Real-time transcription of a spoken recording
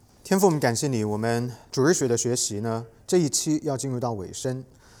天父，我们感谢你，我们主日学的学习呢，这一期要进入到尾声。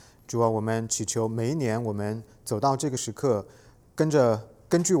主啊，我们祈求每一年我们走到这个时刻，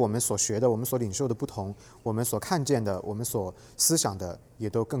根据我们所学的、我们所领受的不同，我们所看见的、我们所思想的，也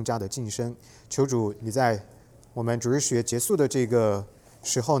都更加的晋升。求主你在我们主日学结束的这个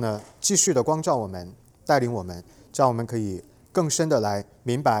时候呢，继续的光照我们，带领我们，让我们可以更深的来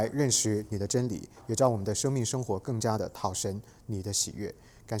明白认识你的真理，也让我们的生命生活更加的讨神你的喜悦。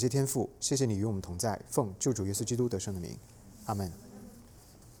感谢天父，谢谢你与我们同在，奉救主耶稣基督得胜的名，阿们。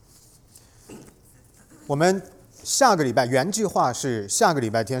我们下个礼拜原计划是下个礼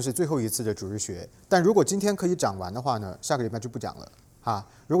拜天是最后一次的主日学，但如果今天可以讲完的话呢，下个礼拜就不讲了啊。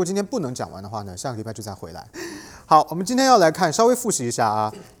如果今天不能讲完的话呢，下个礼拜就再回来。好，我们今天要来看，稍微复习一下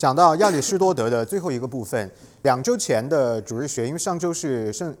啊，讲到亚里士多德的最后一个部分。2周前的主日学，因为上周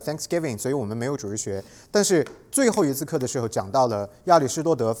是Thanksgiving， 所以我们没有主日学。但是最后一次课的时候讲到了亚里士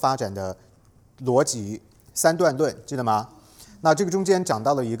多德发展的逻辑三段论，记得吗？那这个中间讲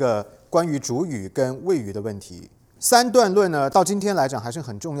到了一个关于主语跟谓语的问题。三段论呢，到今天来讲还是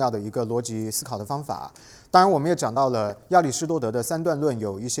很重要的一个逻辑思考的方法。当然，我们也讲到了亚里士多德的三段论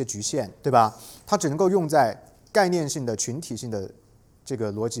有一些局限，对吧？它只能够用在概念性的、群体性的这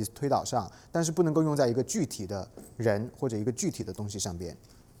个逻辑推导上，但是不能够用在一个具体的人或者一个具体的东西上边。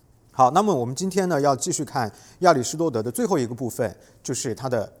好，那么我们今天呢要继续看亚里士多德的最后一个部分，就是他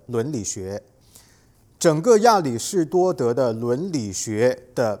的伦理学。整个亚里士多德的伦理学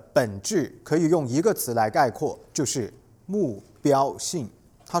的本质可以用一个词来概括，就是目标性。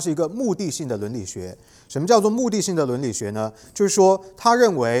它是一个目的性的伦理学。什么叫做目的性的伦理学呢？就是说他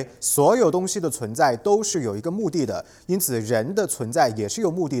认为所有东西的存在都是有一个目的的，因此人的存在也是有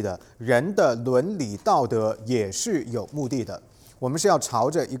目的的，人的伦理道德也是有目的的。我们是要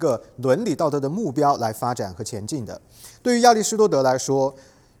朝着一个伦理道德的目标来发展和前进的。对于亚里士多德来说，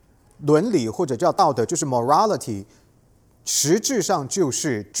伦理或者叫道德就是 morality， 实质上就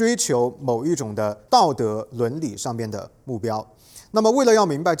是追求某一种的道德伦理上面的目标。那么为了要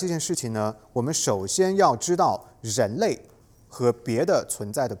明白这件事情呢，我们首先要知道人类和别的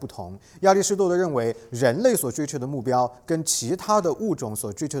存在的不同。亚里士多德认为人类所追求的目标跟其他的物种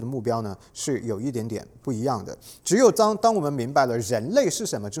所追求的目标呢是有一点点不一样的。只有当我们明白了人类是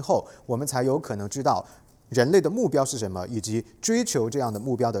什么之后，我们才有可能知道人类的目标是什么，以及追求这样的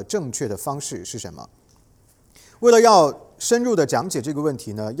目标的正确的方式是什么。为了要深入的讲解这个问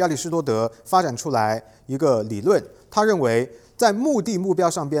题呢，亚里士多德发展出来一个理论，他认为在目的目标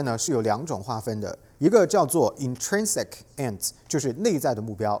上边呢是有2种划分的，一个叫做 intrinsic ends， 就是内在的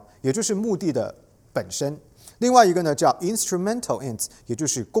目标，也就是目的的本身；另外一个呢叫 instrumental ends， 也就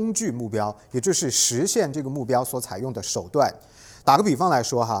是工具目标，也就是实现这个目标所采用的手段。打个比方来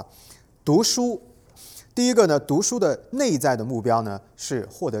说哈，读书，第一个呢，读书的内在的目标呢是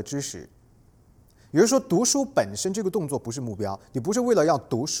获得知识。也就是说，读书本身这个动作不是目标，你不是为了要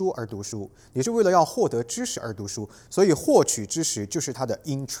读书而读书，你是为了要获得知识而读书，所以获取知识就是它的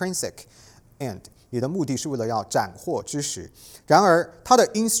intrinsic end， 你的目的是为了要斩获知识。然而它的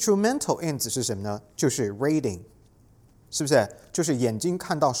instrumental ends 是什么呢？就是 reading， 是不是？就是眼睛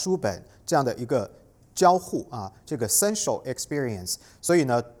看到书本这样的一个交互啊，这个 sensual experience。所以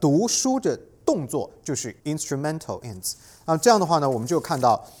呢，读书的动作就是 instrumental ends。这样的话呢，我们就看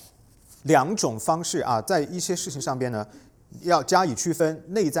到2种方式啊，在一些事情上边呢，要加以区分，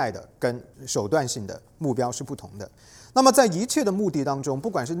内在的跟手段性的目标是不同的。那么在一切的目的当中，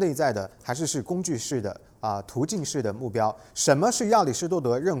不管是内在的还是工具式的途径式的目标，什么是亚里士多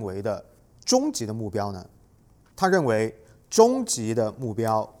德认为的终极的目标呢？他认为终极的目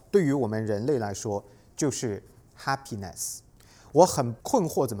标对于我们人类来说就是 happiness。我很困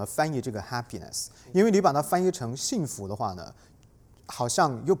惑怎么翻译这个 happiness， 因为你把它翻译成幸福的话呢，好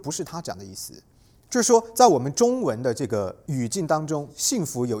像又不是他讲的意思。就是说在我们中文的这个语境当中，幸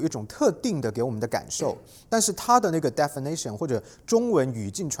福有一种特定的给我们的感受，但是他的那个 definition 或者中文语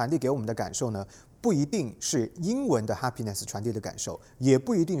境传递给我们的感受呢，不一定是英文的 happiness 传递的感受，也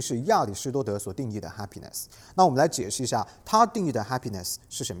不一定是亚里士多德所定义的 happiness。那我们来解释一下他定义的 happiness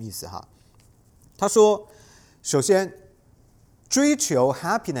是什么意思哈。他说，首先追求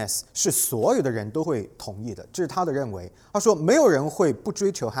happiness 是所有的人都会同意的，这是他的认为。他说没有人会不追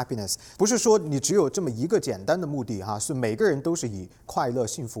求 happiness， 不是说你只有这么一个简单的目的哈，是每个人都是以快乐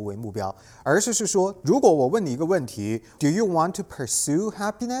幸福为目标，而是说如果我问你一个问题 Do you want to pursue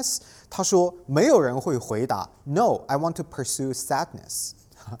happiness？ 他说没有人会回答 No, I want to pursue sadness。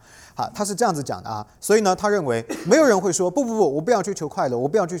他是这样子讲的啊，所以呢，他认为没有人会说不，我不要追求快乐，我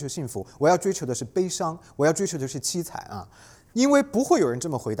不要追求幸福，我要追求的是悲伤，我要追求的是凄惨啊。因为不会有人这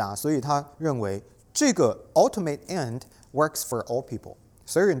么回答，所以他认为这个 ultimate end works for all people，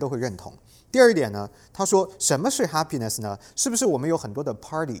所有人都会认同。第二点呢，他说什么是 happiness 呢？是不是我们有很多的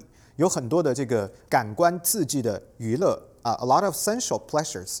party， 有很多的这个感官刺激的娱乐啊 ，a lot of sensual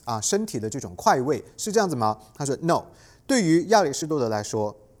pleasures 啊，身体的这种快慰，是这样子吗？他说 no。对于亚里士多德来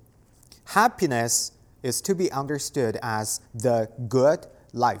说 ，happiness is to be understood as the good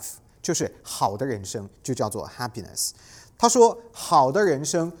life， 就是好的人生就叫做 happiness。他说，好的人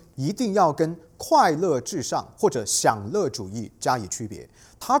生一定要跟快乐至上或者享乐主义加以区别。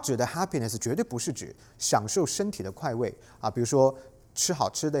他指的 happiness 绝对不是指享受身体的快慰啊，比如说吃好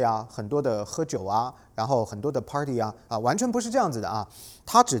吃的呀，很多的喝酒啊，然后很多的 party 啊，完全不是这样子的啊。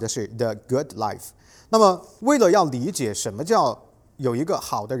他指的是 the good life。那么，为了要理解什么叫有一个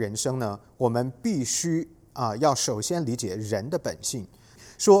好的人生呢，我们必须要首先理解人的本性，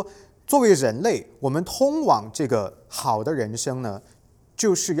说作为人类，我们通往这个好的人生呢，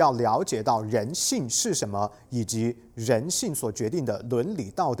就是要了解到人性是什么，以及人性所决定的伦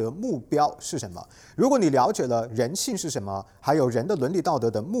理道德目标是什么。如果你了解了人性是什么，还有人的伦理道德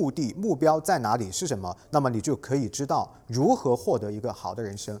的目的目标在哪里是什么，那么你就可以知道如何获得一个好的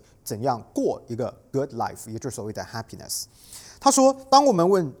人生，怎样过一个 good life， 也就是所谓的 happiness。他说，当我们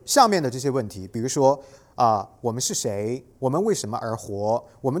问下面的这些问题，比如说我们是谁？我们为什么而活？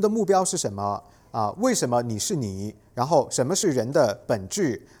我们的目标是什么？为什么你是你？然后什么是人的本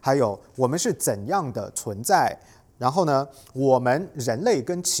质？还有我们是怎样的存在？然后呢，我们人类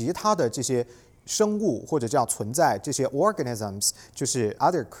跟其他的这些生物或者叫存在这些 organisms， 就是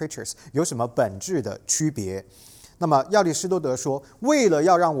other creatures 有什么本质的区别？那么亚里士多德说，为了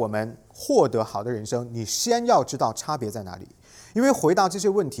要让我们获得好的人生，你先要知道差别在哪里。因为回答这些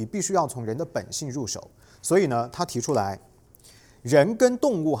问题必须要从人的本性入手，所以呢，他提出来，人跟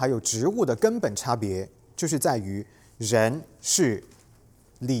动物还有植物的根本差别，就是在于人是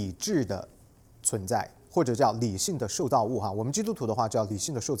理智的存在，或者叫理性的受造物哈。我们基督徒的话叫理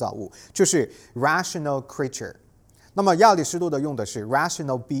性的受造物，就是 rational creature。那么亚里士多德用的是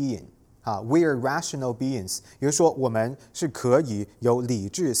rational being。we are rational beings， 也就是说我们是可以有理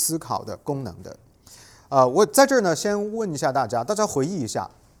智思考的功能的。我在这儿呢，先问一下大家回忆一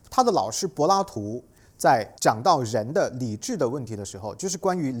下，他的老师柏拉图在讲到人的理智的问题的时候，就是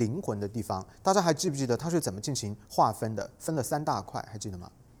关于灵魂的地方，大家还记不记得他是怎么进行划分的？分了3大块，还记得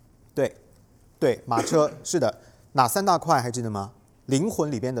吗？对，马车是的，哪3大块还记得吗？灵魂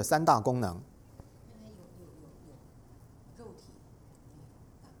里边的3大功能。有肉体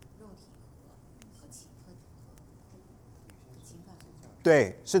和情感。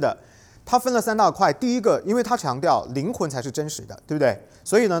对，是的。他分了3大块，第一个，因为他强调灵魂才是真实的，对不对？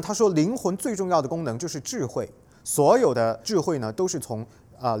所以呢，他说灵魂最重要的功能就是智慧，所有的智慧呢都是从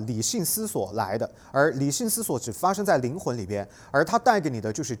理性思索来的，而理性思索只发生在灵魂里边，而它带给你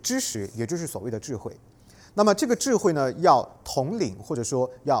的就是知识，也就是所谓的智慧。那么这个智慧呢，要统领或者说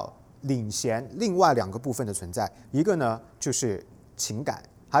要领衔另外2个部分的存在，一个呢就是情感。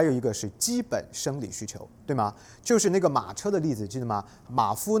还有一个是基本生理需求，对吗？就是那个马车的例子，记得吗？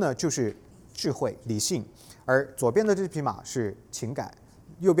马夫呢就是智慧、理性，而左边的这匹马是情感，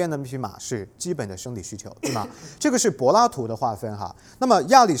右边的那匹马是基本的生理需求，对吗？这个是柏拉图的划分哈。那么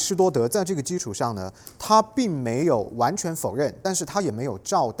亚里士多德在这个基础上呢，他并没有完全否认，但是他也没有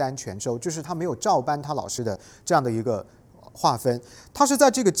照单全收，就是他没有照搬他老师的这样的一个划分，它是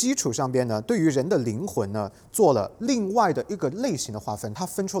在这个基础上边呢，对于人的灵魂呢做了另外的一个类型的划分，它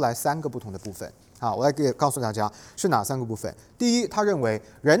分出来3个不同的部分。好，我来告诉大家是哪3个部分。第一，他认为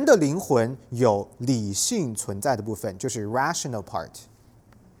人的灵魂有理性存在的部分，就是 rational part。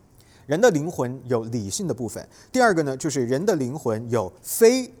人的灵魂有理性的部分。第二个呢，就是人的灵魂有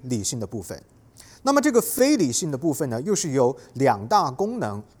非理性的部分。那么这个非理性的部分呢，又是由2大功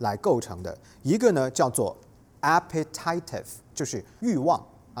能来构成的，一个呢叫做appetitive， 就是欲望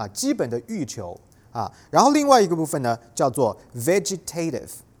基本的欲求然后另外一个部分呢叫做 vegetative，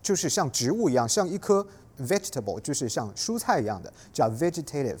 就是像植物一样，像一颗 vegetable， 就是像蔬菜一样的，叫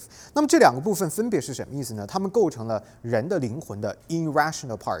vegetative。那么这2个部分分别是什么意思呢？它们构成了人的灵魂的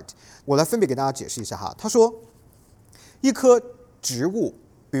irrational part。我来分别给大家解释一下哈。他说，一棵植物，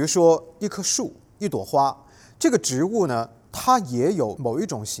比如说一棵树、一朵花，这个植物呢，它也有某一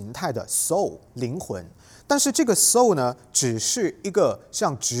种形态的 soul 灵魂。但是这个 soul 呢，只是一个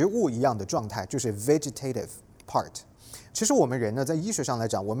像植物一样的状态，就是 vegetative part。其实我们人呢，在医学上来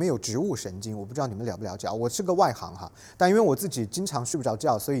讲，我们有植物神经，我不知道你们了不了解我是个外行哈，但因为我自己经常睡不着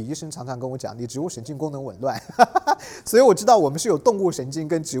觉，所以医生常常跟我讲，你植物神经功能紊乱，所以我知道我们是有动物神经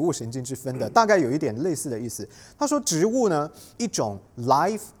跟植物神经之分的，大概有一点类似的意思。他说，植物呢，一种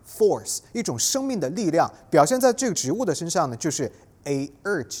life force， 一种生命的力量，表现在这个植物的身上呢，就是 a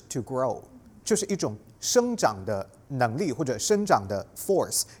urge to grow， 就是一种生长的能力或者生长的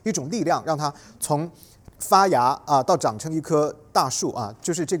force， 一种力量，让它从发芽到长成一棵大树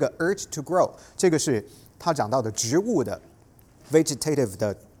就是这个 urge to grow， 这个是它讲到的植物的 vegetative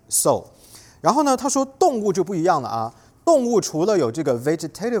的 soul。然后呢，他说动物就不一样了动物除了有这个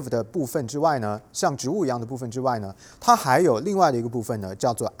vegetative 的部分之外呢，像植物一样的部分之外呢，它还有另外的一个部分呢，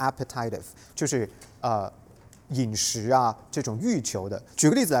叫做 appetitive， 就是饮食这种欲求的。举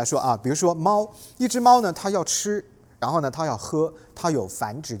个例子来说比如说猫，一只猫呢，它要吃，然后呢，它要喝，它有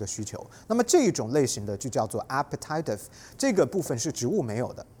繁殖的需求。那么这一种类型的就叫做 appetitive， 这个部分是植物没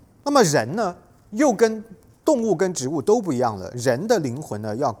有的。那么人呢，又跟动物跟植物都不一样了，人的灵魂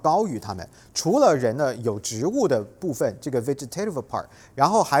呢要高于他们。除了人呢有植物的部分，这个 vegetative part， 然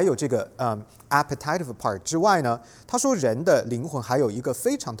后还有这个appetitive part 之外呢，他说人的灵魂还有一个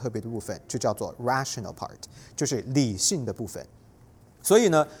非常特别的部分，就叫做 rational part， 就是理性的部分。所以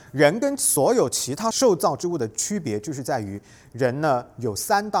呢，人跟所有其他受造之物的区别，就是在于人呢有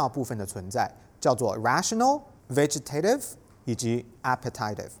3大部分的存在，叫做 rational、vegetative 以及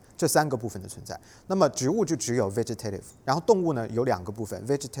appetitive。这3个部分的存在。那么植物就只有 vegetative， 然后动物呢有2个部分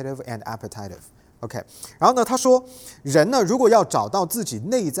vegetative and appetitive。OK， 然后呢，他说人呢如果要找到自己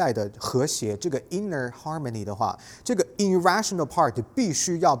内在的和谐，这个 inner harmony 的话，这个 irrational part 必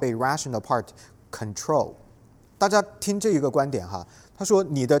须要被 rational part control。大家听这一个观点他说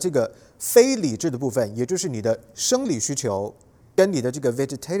你的这个非理智的部分，也就是你的生理需求，跟你的这个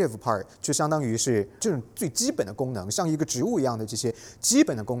vegetative part 就相当于是这种最基本的功能，像一个植物一样的这些基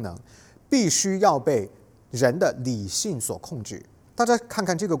本的功能，必须要被人的理性所控制。大家看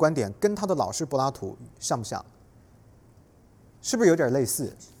看这个观点跟他的老师柏拉图像不像？是不是有点类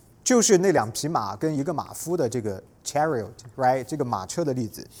似？就是那2匹马跟一个马夫的这个 chariot，right？ 这个马车的例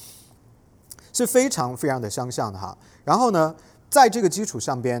子是非常非常的相像的然后呢，在这个基础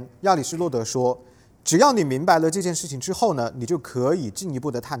上边，亚里士多德说，只要你明白了这件事情之后呢，你就可以进一步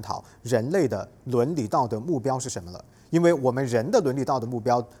的探讨人类的伦理道德目标是什么了。因为我们人的伦理道德目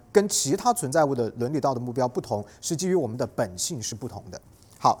标跟其他存在物的伦理道德目标不同，是基于我们的本性是不同的。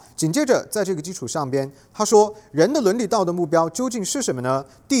好，紧接着在这个基础上边，他说人的伦理道德目标究竟是什么呢？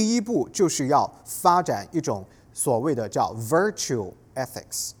第一步就是要发展一种所谓的叫 virtue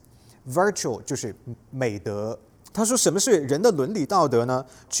ethics。virtue 就是美德。他说什么是人的伦理道德呢？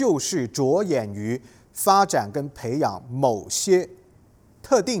就是着眼于发展跟培养某些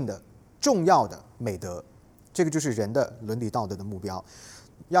特定的重要的美德，这个就是人的伦理道德的目标。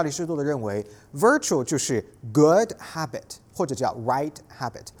亚里士多德认为 virtue 就是 good habit 或者叫 right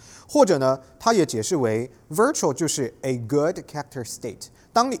habit， 或者呢他也解释为 virtue 就是 a good character state。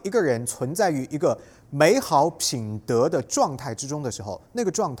 当你一个人存在于一个美好品德的状态之中的时候，那个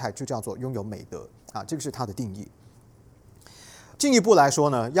状态就叫做拥有美德这个是他的定义。进一步来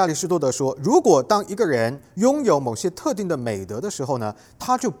说呢，亚里士多德说，如果当一个人拥有某些特定的美德的时候呢，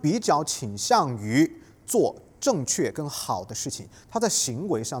他就比较倾向于做正确跟好的事情，他在行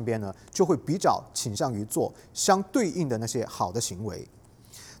为上边呢就会比较倾向于做相对应的那些好的行为。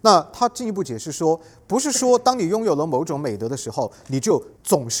那他进一步解释说，不是说当你拥有了某种美德的时候，你就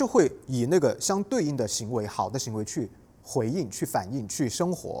总是会以那个相对应的行为，好的行为去回应、去反应、去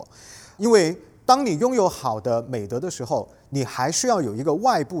生活。因为当你拥有好的美德的时候，你还需要有一个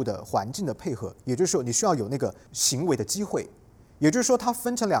外部的环境的配合，也就是说你需要有那个行为的机会。也就是说它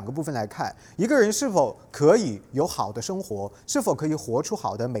分成2个部分来看，一个人是否可以有好的生活，是否可以活出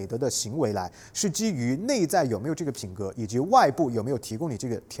好的美德的行为来，是基于内在有没有这个品格，以及外部有没有提供你这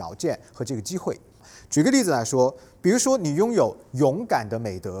个条件和这个机会。举个例子来说，比如说你拥有勇敢的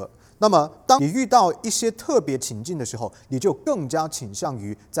美德，那么当你遇到一些特别情境的时候，你就更加倾向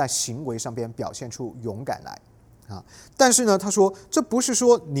于在行为上边表现出勇敢来但是呢，他说这不是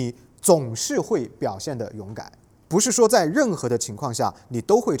说你总是会表现的勇敢，不是说在任何的情况下你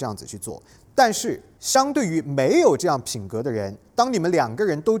都会这样子去做。但是相对于没有这样品格的人，当你们2个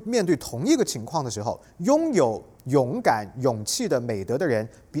人都面对同一个情况的时候，拥有勇敢勇气的美德的人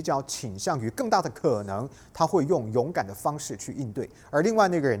比较倾向于更大的可能他会用勇敢的方式去应对，而另外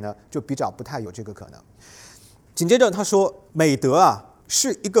那个人呢就比较不太有这个可能。紧接着他说，美德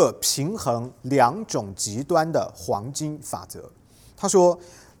是一个平衡2种极端的黄金法则。他说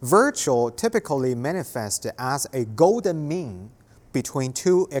Virtue typically manifests as a golden mean between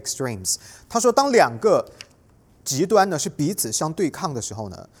two extremes。 他说当2个极端呢是彼此相对抗的时候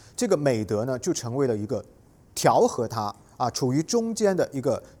呢，这个美德呢就成为了一个调和它处于中间的一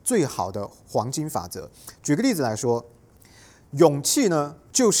个最好的黄金法则。举个例子来说，勇气呢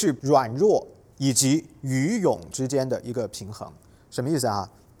就是软弱以及愚勇之间的一个平衡。什么意思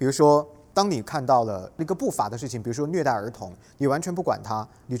比如说当你看到了一个不法的事情，比如说虐待儿童，你完全不管它，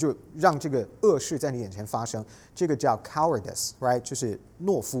你就让这个恶事在你眼前发生，这个叫 cowardice， right？ 就是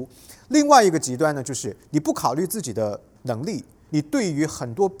懦夫。另外一个极端呢，就是你不考虑自己的能力，你对于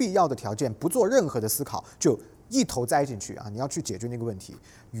很多必要的条件不做任何的思考，就一头栽进去啊！你要去解决那个问题。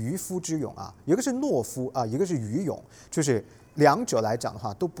渔夫之勇啊，一个是懦夫啊，一个是愚勇，就是两者来讲的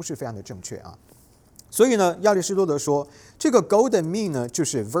话，都不是非常的正确啊。所以呢，亚里士多德说，这个 golden mean 呢，就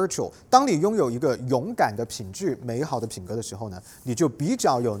是 virtue。当你拥有一个勇敢的品质、美好的品格的时候呢，你就比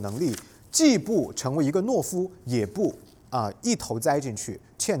较有能力，既不成为一个懦夫，也不一头栽进去，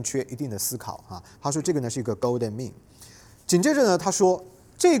欠缺一定的思考啊。他说这个呢是一个 golden mean。紧接着呢，他说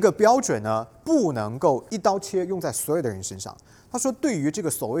这个标准呢不能够一刀切用在所有的人身上。他说，对于这个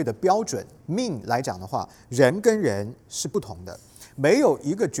所谓的标准 mean 来讲的话，人跟人是不同的。没有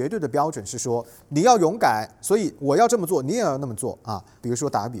一个绝对的标准是说你要勇敢，所以我要这么做，你也要那么做啊。比如说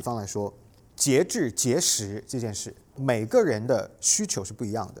打个比方来说，节制节食这件事，每个人的需求是不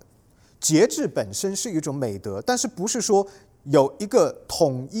一样的。节制本身是一种美德，但是不是说有一个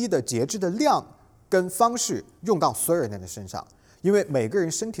统一的节制的量跟方式用到所有人的身上，因为每个人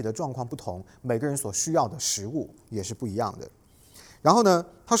身体的状况不同，每个人所需要的食物也是不一样的。然后呢，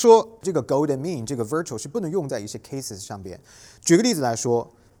他说这个 golden mean 这个 virtue 是不能用在一些 cases 上边。举个例子来说，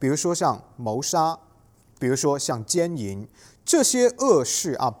比如说像谋杀，比如说像奸淫，这些恶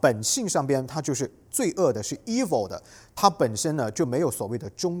事啊，本性上边它就是罪恶的，是 evil 的，它本身呢就没有所谓的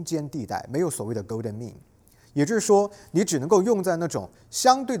中间地带，没有所谓的 golden mean。也就是说，你只能够用在那种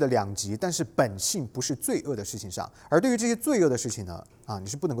相对的两极，但是本性不是罪恶的事情上。而对于这些罪恶的事情呢，你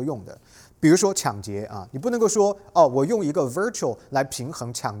是不能够用的。比如说抢劫啊，你不能够说我用一个 virtue 来平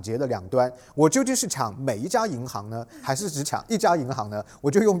衡抢劫的两端，我究竟是抢每一家银行呢，还是只抢一家银行呢？我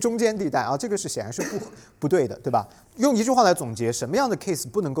就用中间地带啊，这个是显然是不对的，对吧？用一句话来总结，什么样的 case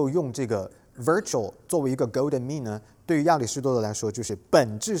不能够用这个 virtue 作为一个 golden mean 呢？对于亚里士多德来说，就是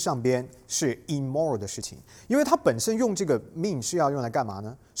本质上边是 immoral 的事情，因为他本身用这个 mean 是要用来干嘛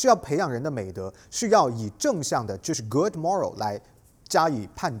呢？是要培养人的美德，是要以正向的，就是 good moral 来加以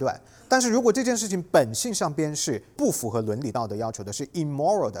判断。但是如果这件事情本性上边是不符合伦理道德要求的，是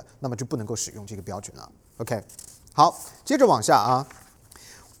immoral 的，那么就不能够使用这个标准了。OK， 好，接着往下啊。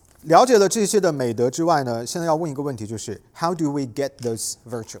了解了这些的美德之外呢，现在要问一个问题，就是 How do we get those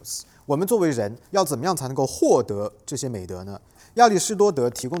virtues？ 我们作为人要怎么样才能够获得这些美德呢？亚里士多德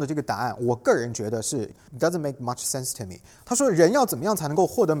提供的这个答案，我个人觉得是 doesn't make much sense to me。他说，人要怎么样才能够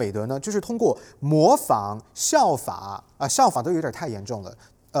获得美德呢？就是通过模仿、效法效法都有点太严重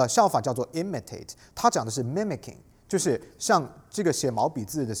了。效法叫做 imitate， 他讲的是 mimicking。就是像这个写毛笔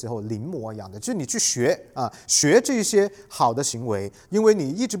字的时候临摹一样的，就是你去学这些好的行为，因为你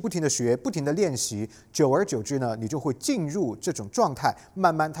一直不停的学，不停的练习，久而久之呢，你就会进入这种状态，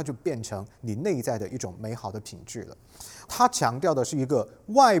慢慢它就变成你内在的一种美好的品质了。他强调的是一个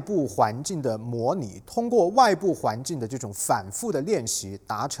外部环境的模拟，通过外部环境的这种反复的练习，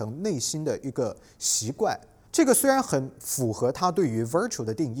达成内心的一个习惯。这个虽然很符合他对于 virtue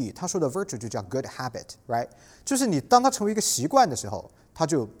的定义，他说的 virtue 就叫 good habit，right？ 就是你当它成为一个习惯的时候，它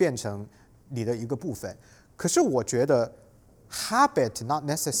就变成你的一个部分。可是我觉得 habit not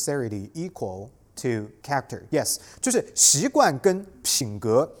necessarily equal to character。Yes， 就是习惯跟品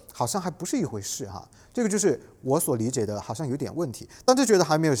格好像还不是一回事哈。这个就是我所理解的，好像有点问题。但是觉得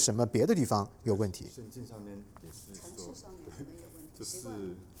还没有什么别的地方有问题。圣经上面也是说，就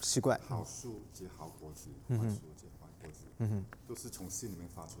是习惯，好树结好果子，坏树结坏果子，都是从心里面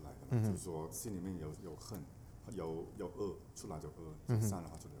发出来的。就是说，心里面有恨，有恶出来就恶，有善的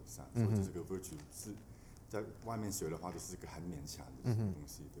话就有善。所以这个 virtue 是在外面学的话，都是一个很勉强的东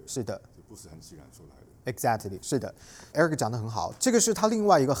西，对，是的，就不是很自然出来的。Exactly， 是的 ，Eric 讲得很好。这个是他另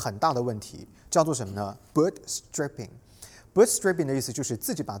外一个很大的问题，叫做什么呢 ？bootstrapping。bootstrapping 的意思就是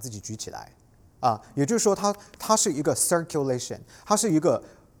自己把自己举起来也就是说它是一个 circulation， 它是一个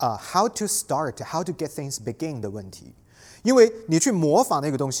how to start、how to get things begin 的问题。因为你去模仿那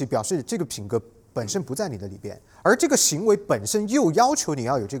个东西，表示这个品格本身不在你的里边，而这个行为本身又要求你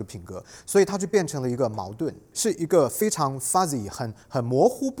要有这个品格，所以它就变成了一个矛盾，是一个非常 fuzzy、很模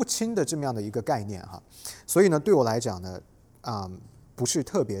糊不清的这么样的一个概念哈。所以呢，对我来讲呢，不是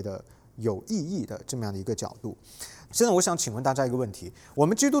特别的有意义的这么样的一个角度。现在我想请问大家一个问题：我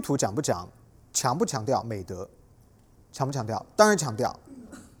们基督徒强不强调美德？强不强调？当然强调。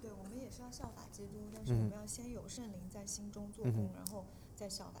对，我们也是要效法基督，但是我们要先有圣灵在心中做工，然后再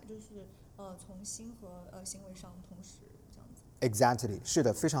效法，就是从心和行为上同时这样子。Exactly， 是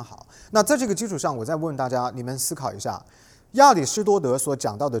的，非常好。那在这个基础上，我再问大家，你们思考一下，亚里士多德所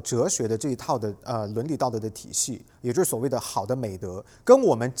讲到的哲学的这一套的伦理道德的体系，也就是所谓的好的美德，跟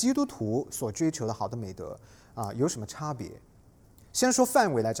我们基督徒所追求的好的美德有什么差别？先说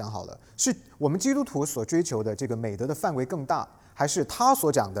范围来讲好了，是我们基督徒所追求的这个美德的范围更大，还是他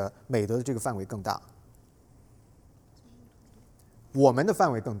所讲的美德的这个范围更大？我们的范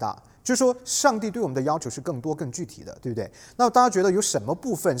围更大，就是说上帝对我们的要求是更多更具体的，对不对？那大家觉得有什么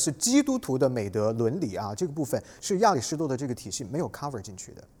部分是基督徒的美德伦理这个部分是亚里士多德这个体系没有 cover 进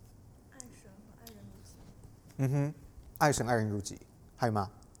去的？爱神和爱人如己。爱神爱人如己，还有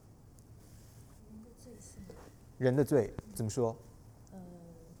吗？人的罪怎么说？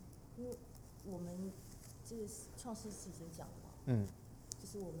因为我们这个创世纪已经讲了嘛，就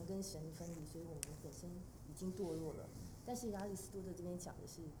是我们跟神分离，所以我们本身已经堕落了。但是亚里士多德这边讲的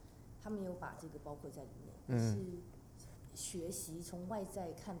是，他没有把这个包括在里面，是学习从外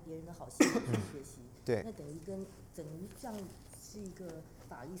在看别人的好行为去学习。对，那等于像是一个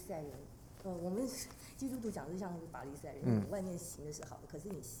法利赛人。我们基督徒讲的像法利赛人，你外面行的是好的，可是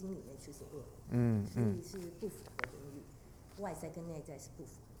你心里面却是恶的，所以是不符合伦理，外在跟内在是不符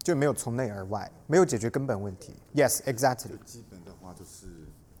合，就没有从内而外，没有解决根本问题。Yes, exactly。基本的话就是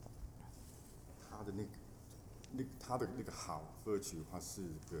他的那个好 virtue， 它是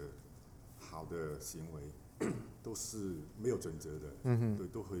个好的行为，都是没有准则的，对，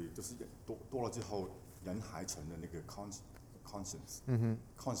都会就是多了之后，人还成了那个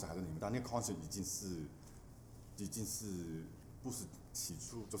conscience，conscience 还在里面，但那个 conscience 已经是不是起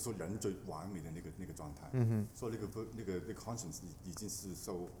初就说人最完美的那个状态，所以那个 conscience 已经是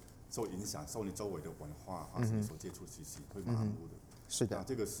受影响，受你周围的文化或是你所接触的信息会麻木的，是的，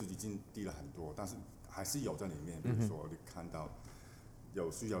这个是已经低了很多，但是还是有在里面，比如说你看到有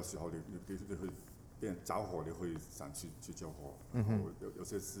需要的时候，你会变着火，你会想去救火，然后有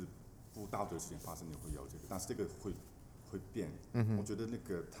些是不道德的事情发生，你会有这个，但是这个会变。我觉得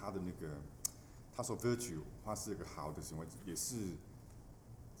他说 virtue， 它是一个好的行为，也是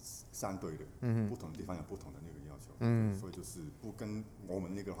相对的，不同的地方有不同的那个要求，所以就是不跟我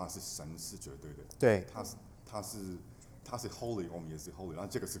们那个话是神是绝对的，对，他是 holy， 我们也是 holy， 然后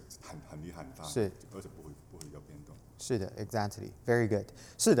这个是很厉害很大，是，而且不会有变动。是的 ，exactly， very good。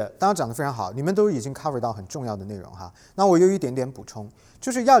是的，大家讲得非常好，你们都已经 cover 到很重要的内容哈。那我有一点点补充，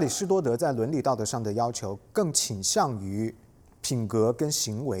就是亚里士多德在伦理道德上的要求更倾向于品格跟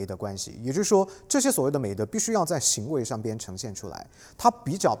行为的关系，也就是说，这些所谓的美德必须要在行为上边呈现出来，它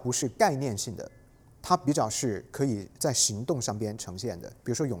比较不是概念性的，它比较是可以在行动上边呈现的。比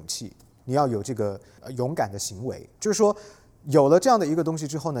如说勇气，你要有这个勇敢的行为，就是说有了这样的一个东西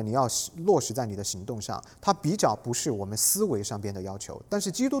之后呢，你要落实在你的行动上，它比较不是我们思维上边的要求。但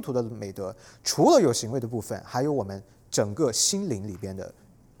是基督徒的美德除了有行为的部分，还有我们整个心灵里边的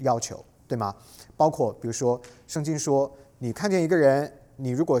要求，对吗？包括比如说圣经说，你看见一个人，你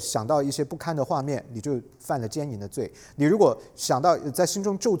如果想到一些不堪的画面，你就犯了奸淫的罪；你如果想到在心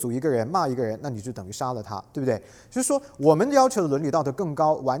中咒诅一个人、骂一个人，那你就等于杀了他，对不对？就是说，我们要求的伦理道德更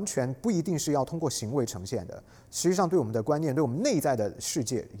高，完全不一定是要通过行为呈现的。实际上，对我们的观念、对我们内在的世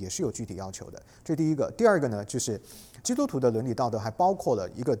界也是有具体要求的。这第一个。第二个呢，就是基督徒的伦理道德还包括了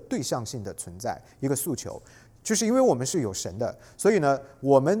一个对象性的存在，一个诉求。就是因为我们是有神的，所以呢，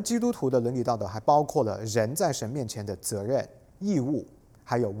我们基督徒的伦理道德还包括了人在神面前的责任、义务，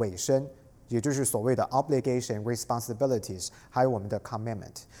还有委身，也就是所谓的 obligation、responsibilities， 还有我们的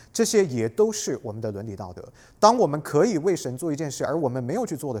commandment， 这些也都是我们的伦理道德。当我们可以为神做一件事，而我们没有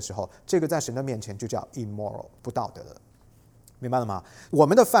去做的时候，这个在神的面前就叫 immoral， 不道德了。明白了吗？我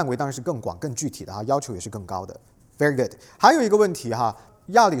们的范围当然是更广、更具体的要求也是更高的。Very good。还有一个问题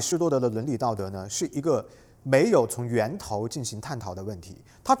亚里士多德的伦理道德呢，是一个没有从源头进行探讨的问题，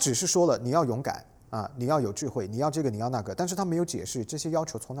他只是说了你要勇敢你要有智慧，你要这个，你要那个，但是他没有解释这些要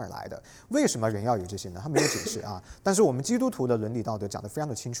求从哪儿来的，为什么人要有这些呢？他没有解释但是我们基督徒的伦理道德讲得非常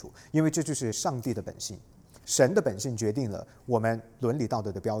的清楚，因为这就是上帝的本性，神的本性决定了我们伦理道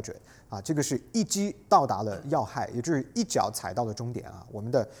德的标准这个是一击到达了要害，也就是一脚踩到了终点我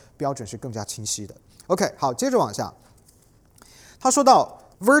们的标准是更加清晰的。OK， 好，接着往下，他说到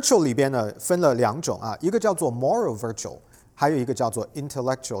virtue 里边呢分了两种一个叫做 moral virtue， 还有一个叫做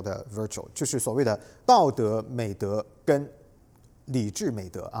intellectual 的 virtue， 就是所谓的道德美德跟理智美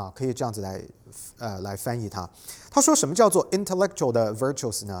德可以这样子来翻译它。他说什么叫做 intellectual 的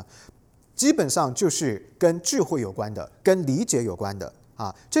virtues 呢？基本上就是跟智慧有关的，跟理解有关的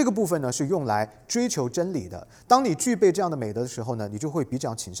这个部分呢是用来追求真理的。当你具备这样的美德的时候呢，你就会比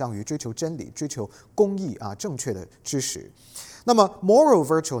较倾向于追求真理，追求公义正确的知识。那么 moral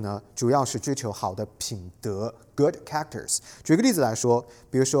virtue 呢，主要是追求好的品德 good characters。举个例子来说，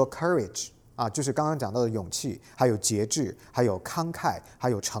比如说 courage 啊，就是刚刚讲到的勇气，还有节制，还有慷慨，还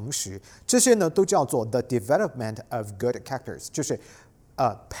有诚实，这些呢都叫做 the development of good characters， 就是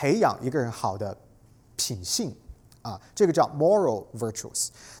培养一个人好的品性啊，这个叫 moral virtues。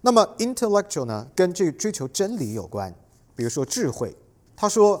那么 intellectual 呢，跟这个追求真理有关，比如说智慧，他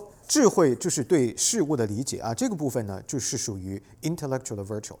说智慧就是对事物的理解啊，这个部分呢就是属于 intellectual 的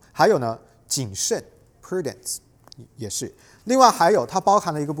virtue。还有呢，谨慎 prudence 也是。另外还有它包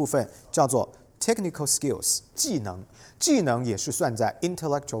含了一个部分叫做 technical skills 技能，技能也是算在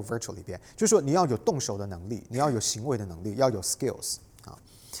intellectual virtue 里边，就是说你要有动手的能力，你要有行为的能力，要有 skills 啊。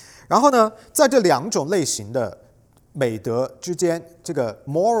然后呢，在这两种类型的美德之间，这个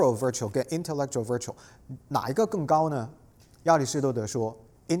moral virtue 跟 intellectual virtue 哪一个更高呢？亚里士多德说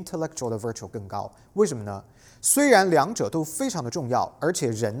intellectual 的 virtue 更高，为什么呢？虽然两者都非常的重要，而且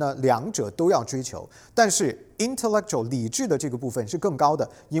人呢两者都要追求，但是 intellectual 理智的这个部分是更高的，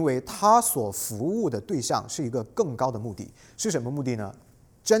因为它所服务的对象是一个更高的目的，是什么目的呢？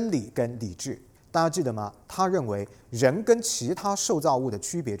真理跟理智。大家记得吗？他认为人跟其他受造物的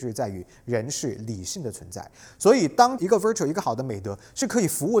区别就是在于人是理性的存在，所以当一个 virtue 一个好的美德是可以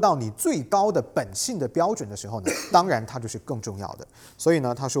服务到你最高的本性的标准的时候呢，当然它就是更重要的。所以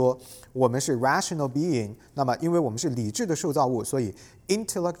呢，他说我们是 rational being， 那么因为我们是理智的受造物，所以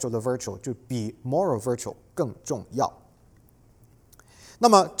intellectual 的 virtue 就比 moral virtue 更重要。那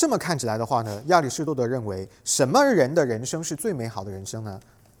么这么看起来的话呢，亚里士多德认为什么人的人生是最美好的人生呢？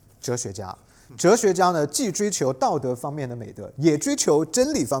哲学家。哲学家呢，既追求道德方面的美德，也追求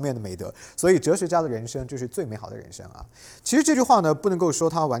真理方面的美德，所以哲学家的人生就是最美好的人生啊。其实这句话呢，不能够说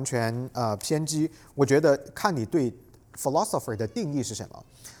它完全偏激，我觉得看你对 philosopher 的定义是什么。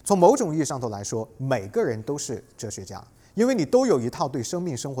从某种意义上头来说，每个人都是哲学家，因为你都有一套对生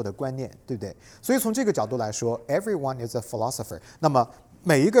命生活的观念，对不对？所以从这个角度来说 ，everyone is a philosopher。那么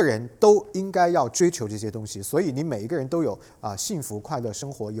每一个人都应该要追求这些东西，所以你每一个人都有幸福快乐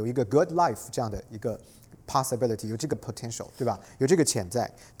生活，有一个 good life 这样的一个 possibility， 有这个 potential， 对吧？有这个潜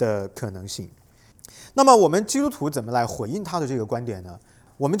在的可能性。那么我们基督徒怎么来回应他的这个观点呢？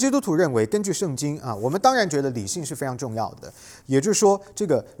我们基督徒认为，根据圣经啊，我们当然觉得理性是非常重要的，也就是说，这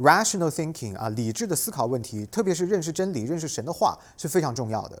个 rational thinking 啊，理智的思考问题，特别是认识真理、认识神的话是非常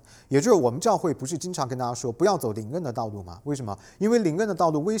重要的。也就是我们教会不是经常跟大家说，不要走灵恩的道路吗？为什么？因为灵恩的道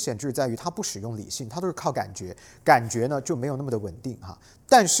路危险就是在于它不使用理性，它都是靠感觉，感觉呢就没有那么的稳定哈。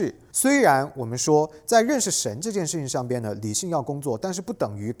但是虽然我们说在认识神这件事情上边呢，理性要工作，但是不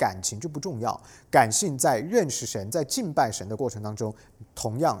等于感情就不重要。感性在认识神、在敬拜神的过程当中，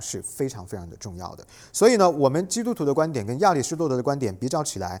同样是非常非常的重要的。所以呢，我们基督徒的观点跟亚里士多德的观点比较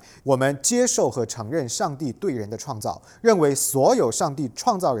起来，我们接受和承认上帝对人的创造，认为所有上帝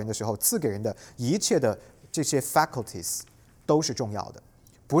创造人的时候赐给人的一切的这些 faculties 都是重要的，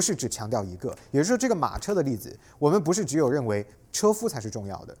不是只强调一个。也就是说，这个马车的例子，我们不是只有认为车夫才是重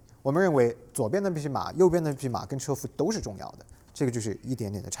要的，我们认为左边那匹马、右边那匹马跟车夫都是重要的。这个就是一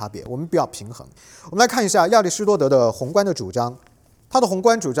点点的差别，我们比较平衡。我们来看一下亚里士多德的宏观的主张。他的宏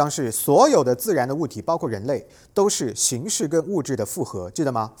观主张是，所有的自然的物体，包括人类，都是形式跟物质的复合，记得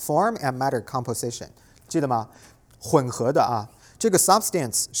吗？ Form and matter composition， 记得吗？混合的啊，这个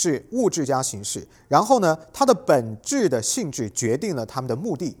substance 是物质加形式，然后呢，它的本质的性质决定了它们的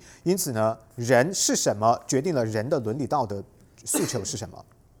目的，因此呢，人是什么决定了人的伦理道德诉求是什么。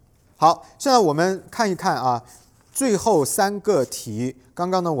好，现在我们看一看啊，最后3个题，刚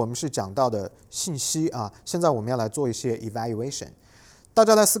刚呢我们是讲到的信息啊，现在我们要来做一些 evaluation。大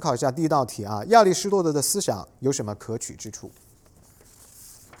家来思考一下第一道题啊，亚里士多德的思想有什么可取之处？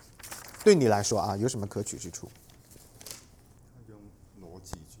对你来说啊，有什么可取之处？用逻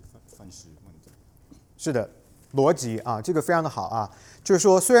辑去分析问题。是的，逻辑啊，这个非常的好啊。就是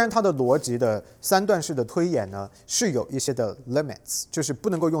说，虽然它的逻辑的3段式的推演呢是有一些的 limits， 就是不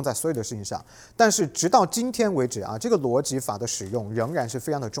能够用在所有的事情上，但是直到今天为止啊，这个逻辑法的使用仍然是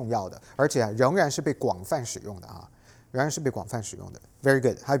非常的重要的，而且仍然是被广泛使用的啊。仍然是被广泛使用的 ，very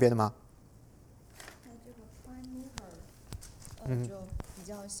good。还有别的吗？那这个 prime mover，就比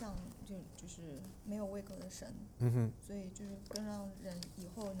较像就是没有位格的神，所以就是更让人以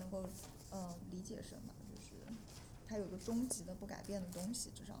后能够理解神嘛，就是它有个终极的不改变的东西，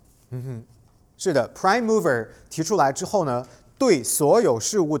至少。是的 ，prime mover 提出来之后呢，对所有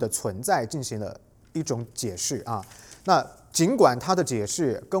事物的存在进行了一种解释啊。那尽管他的解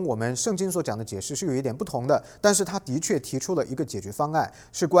释跟我们圣经所讲的解释是有一点不同的，但是他的确提出了一个解决方案，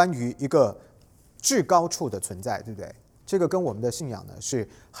是关于一个至高处的存在，对不对？这个跟我们的信仰呢是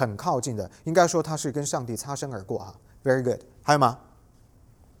很靠近的，应该说它是跟上帝擦身而过啊。Very good。还有吗？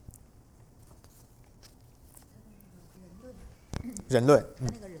人论，人论，他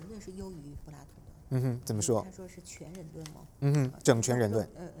那个人论是优于柏拉怎么说？他说是全人论嘛。整全人论。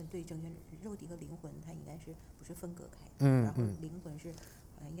对，整全肉体和灵魂，它应该是不是分隔开的？然后灵魂是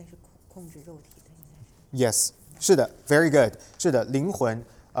应该是控制肉体的，应该是。Yes， 是的 ，very good， 是的，灵魂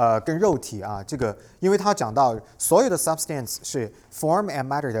跟肉体啊，这个因为他讲到所有的 substance 是 form and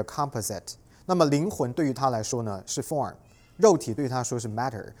matter 的 composite， 那么灵魂对于他来说呢是 form， 肉体对于他来说是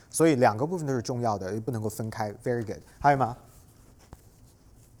matter， 所以两个部分都是重要的，也不能够分开 ，very good。还有吗？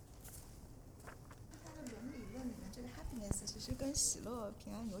它的伦理论里面这个 happiness 其实跟喜乐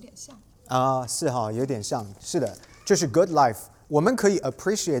平安有点像。是哈，有点像，是的，这是 good life。我们可以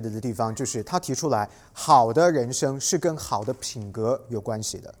appreciate 的地方就是他提出来，好的人生是跟好的品格有关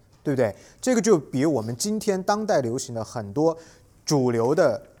系的，对不对？这个就比我们今天当代流行的很多主流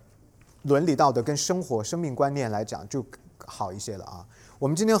的伦理道德跟生活生命观念来讲就好一些了啊。我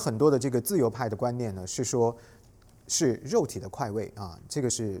们今天很多的这个自由派的观念呢，是说是肉体的快慰啊，这个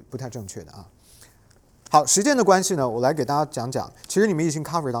是不太正确的啊。好，时间的关系呢，我来给大家讲讲。其实你们已经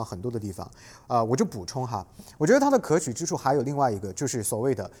cover 到很多的地方，我就补充哈。我觉得它的可取之处还有另外一个，就是所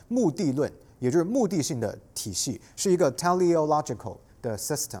谓的目的论，也就是目的性的体系，是一个 teleological 的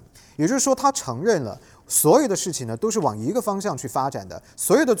system， 也就是说，它承认了所有的事情呢都是往一个方向去发展的，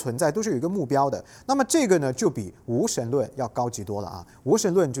所有的存在都是有一个目标的。那么这个呢，就比无神论要高级多了啊！无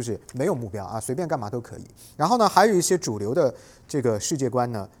神论就是没有目标啊，随便干嘛都可以。然后呢，还有一些主流的这个世界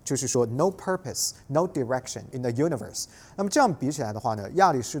观呢，就是说 no purpose, no direction in the universe。那么这样比起来的话呢，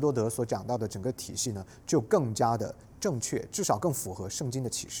亚里士多德所讲到的整个体系呢，就更加的正确，至少更符合圣经的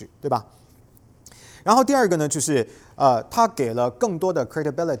启示，对吧？然后第二个呢，就是他给了更多的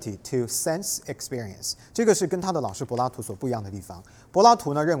credibility to sense experience， 这个是跟他的老师柏拉图所不一样的地方。柏拉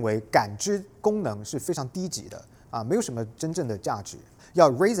图呢认为感知功能是非常低级的啊，没有什么真正的价值，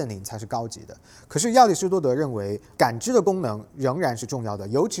要 reasoning 才是高级的。可是亚里士多德认为感知的功能仍然是重要的，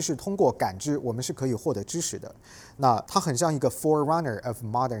尤其是通过感知我们是可以获得知识的。那它很像一个 forerunner of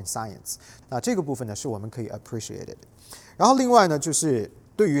modern science， 那这个部分呢是我们可以 appreciate 的。然后另外呢就是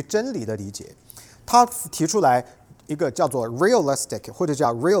对于真理的理解，他提出来一个叫做 realistic 或者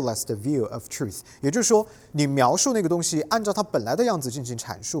叫 realist view of truth， 也就是说你描述那个东西按照它本来的样子进行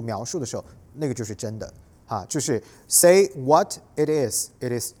阐述描述的时候，那个就是真的啊，就是 say what it is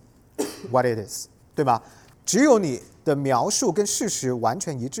what it is， 对吧？只有你的描述跟事实完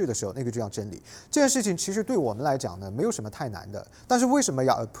全一致的时候，那个就叫真理。这件事情其实对我们来讲呢，没有什么太难的，但是为什么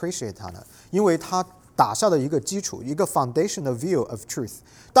要 appreciate 它呢？因为它打下了一个基础，一个 foundational view of truth。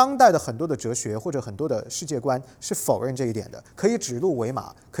当代的很多的哲学或者很多的世界观是否认这一点的，可以指鹿为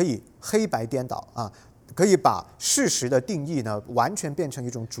马，可以黑白颠倒啊，可以把事实的定义呢完全变成一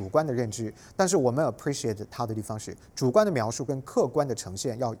种主观的认知。但是我们 appreciate 它的地方是主观的描述跟客观的呈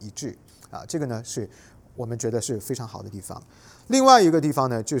现要一致啊，这个呢是我们觉得是非常好的地方。另外一个地方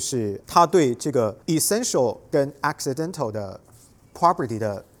呢，就是他对这个 essential 跟 accidental 的 property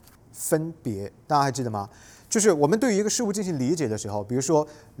的分别，大家还记得吗？就是我们对于一个事物进行理解的时候，比如说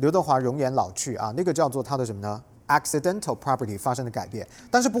刘德华容颜老去啊，那个叫做他的什么呢 ？accidental property 发生的改变，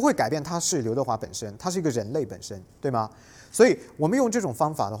但是不会改变他是刘德华本身，他是一个人类本身，对吗？所以我们用这种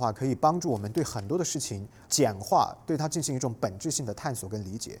方法的话，可以帮助我们对很多的事情简化，对它进行一种本质性的探索跟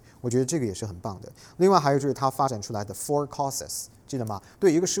理解。我觉得这个也是很棒的。另外还有就是它发展出来的 four causes， 记得吗？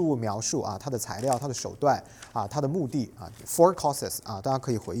对一个事物描述啊，它的材料、它的手段啊、它的目的啊 ，four causes 啊，大家可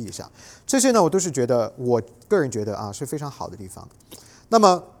以回忆一下。这些呢，我都是觉得，我个人觉得啊，是非常好的地方。那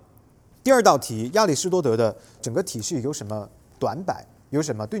么第二道题，亚里士多德的整个体系有什么短板？有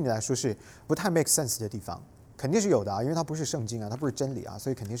什么对你来说是不太 make sense 的地方？肯定是有的啊，因为它不是圣经啊，它不是真理啊，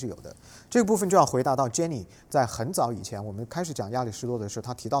所以肯定是有的。这个部分就要回答到 Jenny 在很早以前我们开始讲亚里士多德的时候，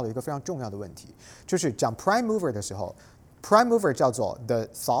他提到了一个非常重要的问题，就是讲 prime mover 的时候 ，prime mover 叫做 the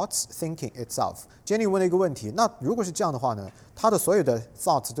thoughts thinking itself。Jenny 问了一个问题，那如果是这样的话呢，他的所有的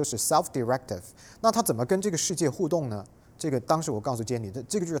thoughts 都是 self-directive， 那他怎么跟这个世界互动呢？这个当时我告诉 Jenny，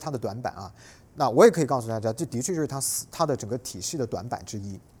 这个就是他的短板啊。那我也可以告诉大家，这的确就是他的整个体系的短板之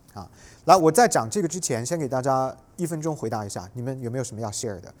一。啊，来，我在讲这个之前，先给大家1分钟回答一下，你们有没有什么要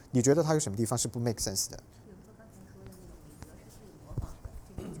share 的？你觉得它有什么地方是不 make sense 的？比如说刚才说的那个美德是可以模仿的，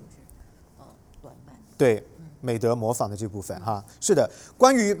这个就是短板。对，美德模仿的这部分哈，是的。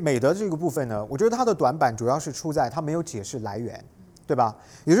关于美德这个部分呢，我觉得它的短板主要是出在它没有解释来源，对吧？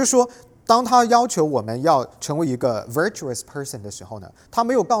也就是说，当他要求我们要成为一个 virtuous person 的时候呢，他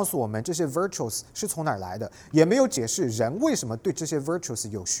没有告诉我们这些 virtues 是从哪儿来的，也没有解释人为什么对这些 virtues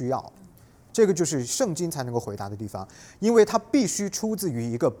有需要。这个就是圣经才能够回答的地方，因为它必须出自于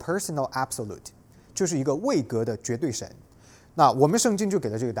一个 personal absolute， 就是一个位格的绝对神。那我们圣经就给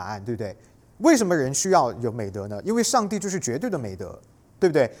了这个答案，对不对？为什么人需要有美德呢？因为上帝就是绝对的美德，对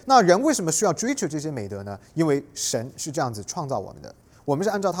不对？那人为什么需要追求这些美德呢？因为神是这样子创造我们的，我们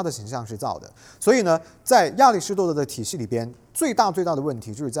是按照他的形象是造的。所以呢，在亚里士多德的体系里边，最大的问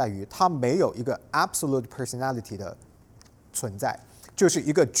题就是在于他没有一个 absolute personality 的存在，就是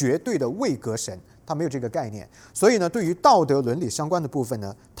一个绝对的位格神，他没有这个概念。所以呢，对于道德伦理相关的部分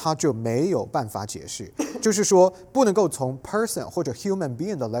呢，他就没有办法解释，就是说不能够从 person 或者 human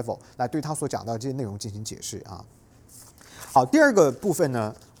being 的 level 来对他所讲到的这些内容进行解释啊。好，第二个部分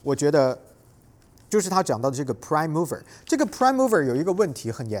呢，我觉得就是他讲到的这个 prime mover。这个 prime mover 有一个问题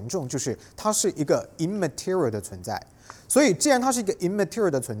很严重，就是它是一个 immaterial 的存在。所以既然它是一个 immaterial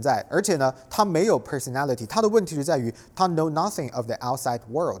的存在，而且呢它没有 personality， 它的问题是在于它 know nothing of the outside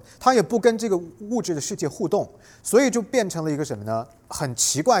world， 它也不跟这个物质的世界互动，所以就变成了一个什么呢？很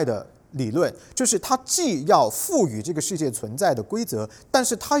奇怪的理论，就是它既要赋予这个世界存在的规则，但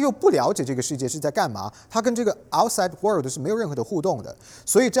是它又不了解这个世界是在干嘛，它跟这个 outside world 是没有任何的互动的。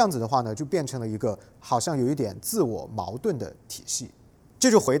所以这样子的话呢，就变成了一个好像有一点自我矛盾的体系。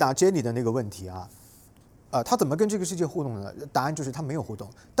这就回答 Jenny 的那个问题啊。他怎么跟这个世界互动呢？答案就是他没有互动，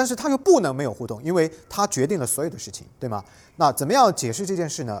但是他又不能没有互动，因为他决定了所有的事情，对吗？那怎么样解释这件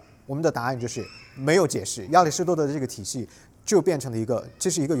事呢？我们的答案就是没有解释。亚里士多德的这个体系就变成了一个，这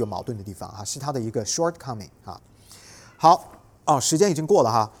是一个有矛盾的地方啊，是他的一个 shortcoming 啊。好，时间已经过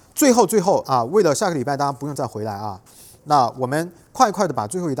了哈，最后啊，为了下个礼拜大家不用再回来啊。那我们快的把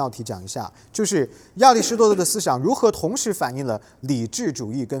最后一道题讲一下，就是亚里士多德的思想如何同时反映了理智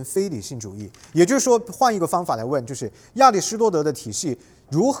主义跟非理性主义。也就是说，换一个方法来问，就是亚里士多德的体系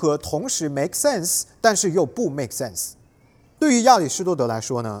如何同时 make sense， 但是又不 make sense。对于亚里士多德来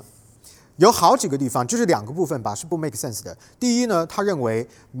说呢，有好几个地方，就是两个部分吧，是不 make sense 的。第一呢，他认为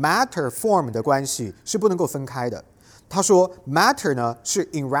matter form 的关系是不能够分开的。他说 matter 呢是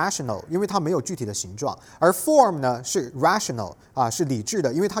irrational， 因为它没有具体的形状，而 form 呢是 rational 啊，是理智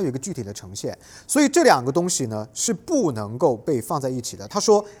的，因为它有一个具体的呈现。所以这两个东西呢是不能够被放在一起的。他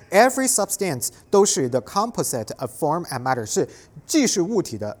说 every substance 都是 the composite of form and matter， 是既是物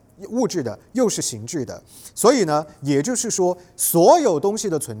体的物质的，又是形质的。所以呢，也就是说，所有东西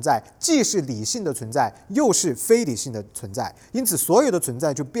的存在既是理性的存在，又是非理性的存在。因此，所有的存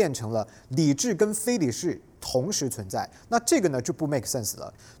在就变成了理智跟非理智同时存在。那这个呢就不 make sense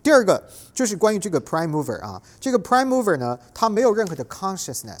了。第二个就是关于这个 prime mover 啊，这个 prime mover 呢，它没有任何的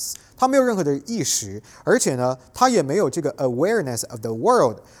consciousness， 它没有任何的意识，而且呢，它也没有这个 awareness of the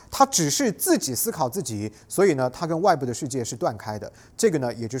world， 它只是自己思考自己，所以呢，它跟外部的世界是断开的。这个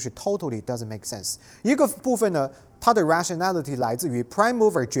呢，也就是 totally doesn't make sense。一个部分呢，它的 rationality 来自于 prime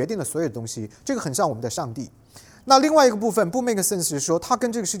mover 决定了所有的东西，这个很像我们的上帝。那另外一个部分不 make sense 是说，它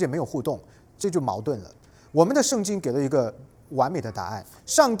跟这个世界没有互动，这就矛盾了。我们的圣经给了一个完美的答案：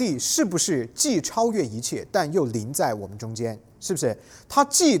上帝是不是既超越一切，但又临在我们中间？是不是？他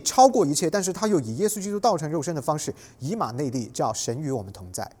既超过一切，但是他又以耶稣基督道成肉身的方式，以马内利，叫神与我们同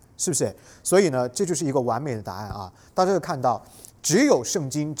在，是不是？所以呢，这就是一个完美的答案啊！大家就看到，只有圣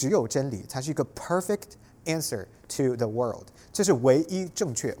经，只有真理，才是一个 perfect answer to the world， 这是唯一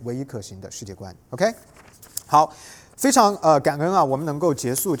正确、唯一可行的世界观。OK， 好。非常感恩啊，我们能够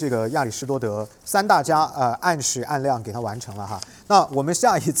结束这个亚里士多德三大家按时按量给它完成了哈。那我们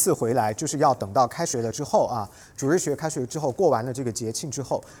下一次回来就是要等到开学了之后啊，主日学开学之后，过完了这个节庆之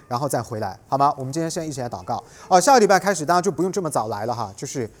后，然后再回来，好吗？我们今天先一起来祷告。下个礼拜开始大家就不用这么早来了哈，就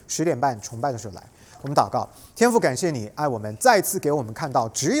是10点半崇拜的时候来。我们祷告，天父，感谢你爱我们，再次给我们看到，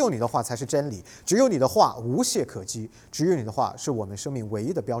只有你的话才是真理，只有你的话无懈可击，只有你的话是我们生命唯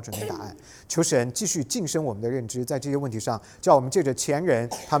一的标准跟答案。求神继续晋升我们的认知，在这些问题上，叫我们借着前人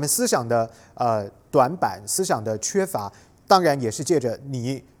他们思想的短板、思想的缺乏，当然也是借着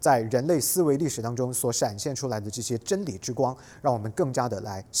你在人类思维历史当中所闪现出来的这些真理之光，让我们更加的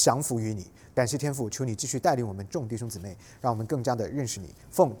来降服于你。感谢天父，求你继续带领我们众弟兄姊妹，让我们更加的认识你。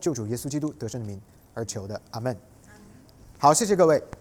奉救主耶稣基督得胜的名而求的，阿们。好，谢谢各位。